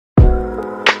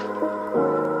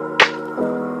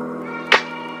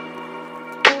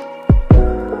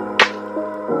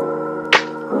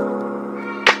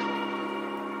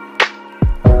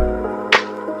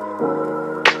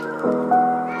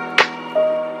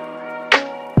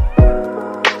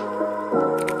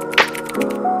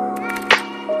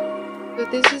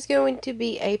going to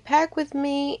be a pack with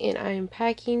me, and I am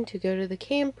packing to go to the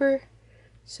camper.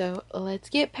 So let's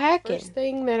get packing. First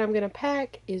thing that I'm going to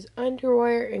pack is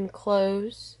underwear and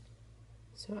clothes.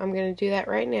 So I'm going to do that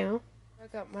right now. I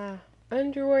got my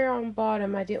underwear on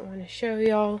bottom. I didn't want to show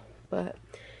y'all, but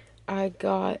I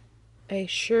got a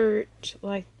shirt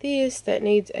like this that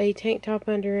needs a tank top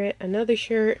under it, another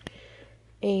shirt,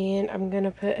 and I'm going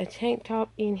to put a tank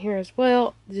top in here as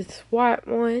well, this white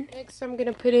one. Next I'm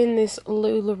going to put in this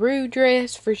LuLaRoe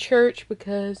dress for church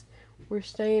because we're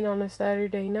staying on a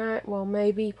Saturday night. Well,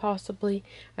 maybe, possibly.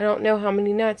 I don't know how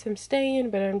many nights I'm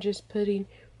staying, but I'm just putting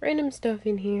random stuff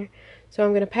in here. So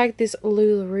I'm going to pack this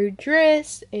LuLaRoe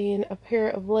dress and a pair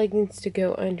of leggings to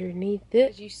go underneath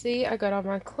it. As you see, I got all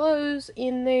my clothes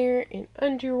in there and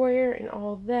underwear and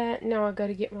all that. Now I got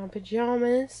to get my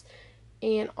pajamas.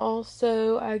 And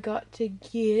also I got to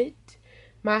get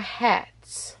my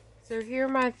hats. So here are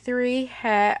my 3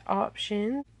 hat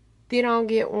options. Then I'll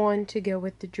get one to go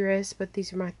with the dress, but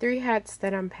these are my 3 hats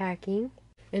that I'm packing.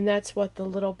 And that's what the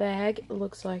little bag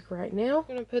looks like right now.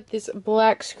 I'm going to put this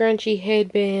black scrunchy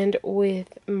headband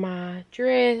with my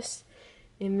dress.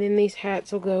 And then these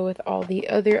hats will go with all the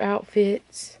other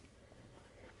outfits.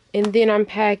 And then I'm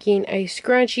packing a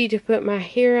scrunchie to put my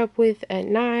hair up with at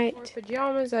night. For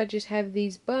pajamas, I just have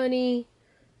these bunny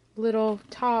little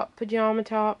top, pajama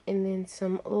top, and then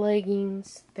some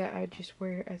leggings that I just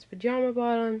wear as pajama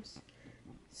bottoms.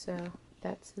 So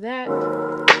that's that.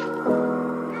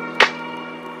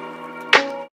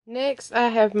 Next, I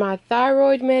have my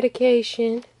thyroid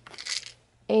medication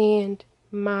and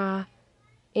my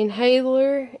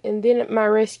inhaler, and then my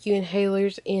rescue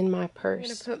inhalers in my purse. I'm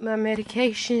going to put my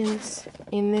medications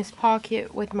in this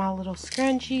pocket with my little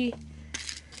scrunchie.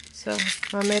 So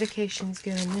my medications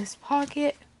go in this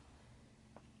pocket.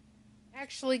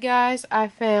 Actually, guys, I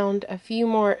found a few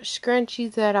more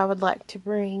scrunchies that I would like to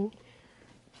bring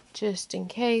just in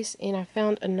case, and I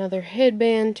found another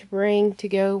headband to bring to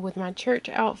go with my church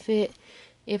outfit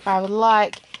if I would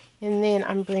like. And then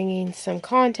I'm bringing some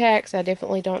contacts. I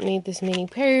definitely don't need this many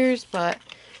pairs, but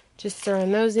just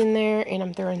throwing those in there. And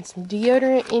I'm throwing some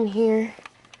deodorant in here.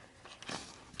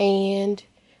 And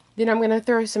then I'm going to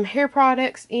throw some hair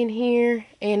products in here.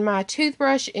 And my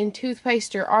toothbrush and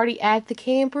toothpaste are already at the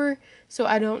camper, so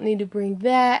I don't need to bring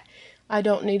that. I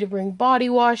don't need to bring body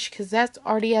wash because that's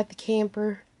already at the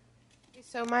camper.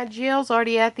 So my gel's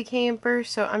already at the camper,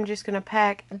 so I'm just going to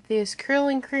pack this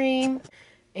curling cream.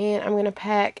 And I'm going to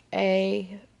pack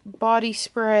a body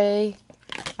spray.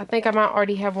 I think I might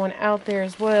already have one out there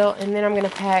as well. And then I'm going to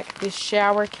pack this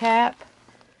shower cap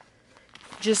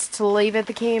just to leave at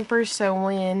the camper. So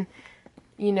when,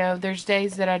 you know, there's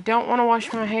days that I don't want to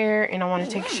wash my hair and I want to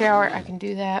take a shower, I can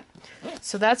do that.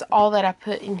 So that's all that I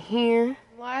put in here.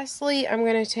 Lastly, I'm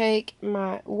going to take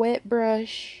my wet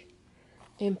brush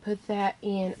and put that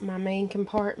in my main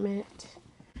compartment.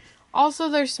 Also,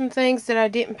 there's some things that I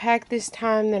didn't pack this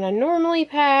time that I normally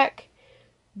pack,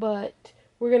 but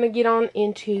we're going to get on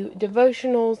into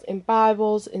devotionals and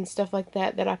Bibles and stuff like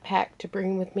that that I packed to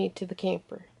bring with me to the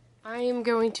camper. I am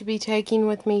going to be taking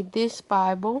with me this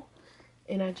Bible,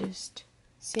 and I just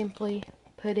simply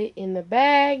put it in the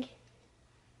bag,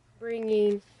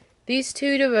 bringing these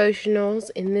 2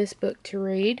 devotionals and this book to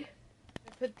read.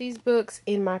 Put these books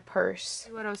in my purse.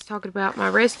 What I was talking about, my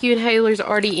rescue inhalers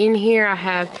already in here. I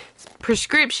have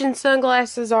prescription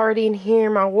sunglasses already in here,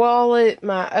 my wallet,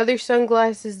 my other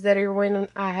sunglasses that are when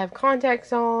I have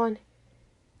contacts on.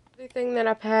 The other thing that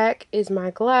I pack is my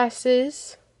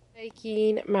glasses.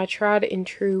 Taking my tried and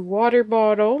true water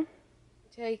bottle.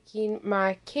 Taking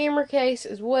my camera case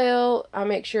as well. I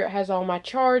make sure it has all my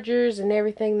chargers and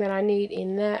everything that I need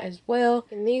in that as well.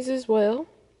 And these as well.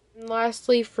 And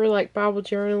lastly, for like Bible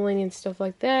journaling and stuff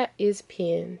like that, is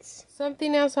pens.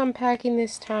 Something else I'm packing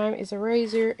this time is a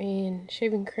razor and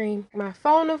shaving cream. My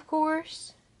phone, of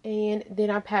course. And then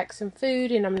I pack some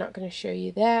food, and I'm not going to show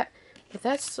you that. But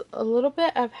that's a little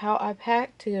bit of how I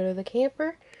pack to go to the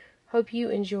camper. Hope you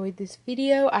enjoyed this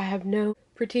video. I have no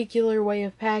particular way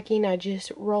of packing. I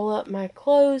just roll up my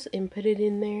clothes and put it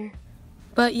in there.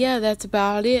 But yeah, that's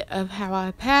about it of how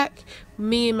I pack.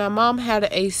 Me and my mom had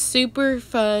a super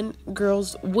fun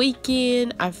girls'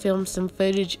 weekend. I filmed some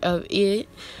footage of it.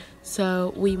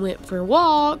 So we went for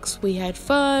walks, we had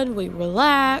fun, we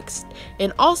relaxed.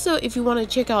 And also, if you want to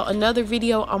check out another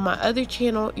video on my other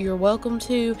channel, you're welcome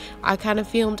to. I kind of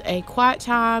filmed a quiet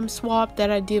time swap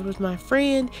that I did with my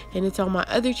friend, and it's on my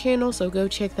other channel, so go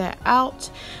check that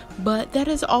out. But that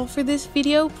is all for this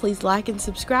video. Please like and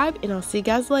subscribe, and I'll see you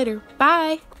guys later.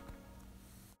 Bye!